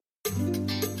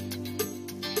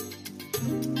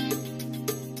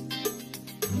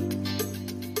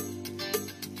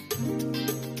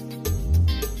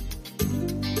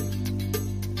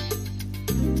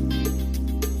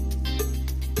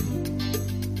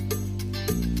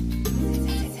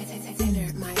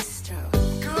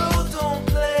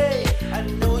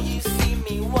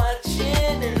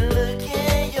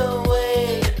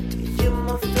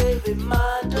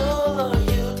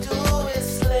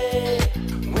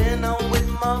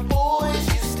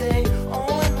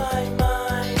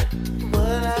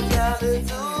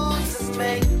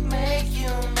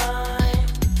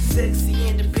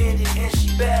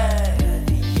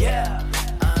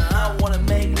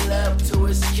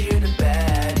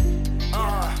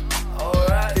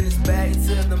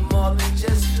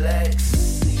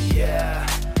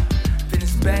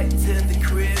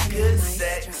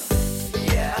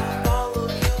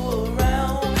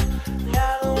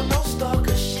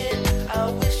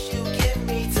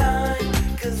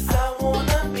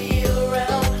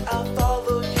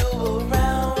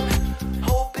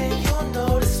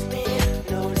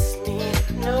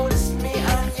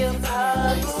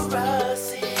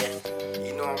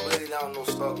on no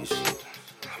stalking shit.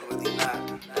 I'm really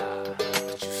not.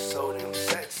 But you so damn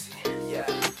sexy. Yeah,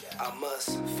 I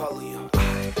must follow you.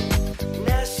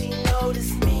 Now she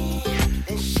noticed me,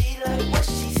 and she like what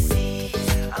she sees.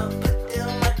 I put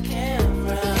down my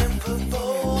camera and put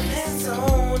both hands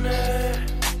on her.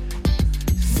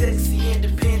 Sexy,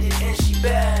 independent, and she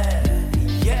bad.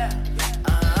 Yeah,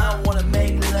 I wanna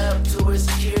make love to her,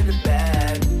 secure the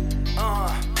bag.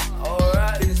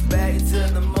 Alright. Then it's back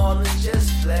to the mall and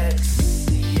just flex.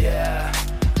 Yeah.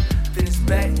 Then it's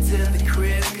back to the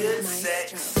crib.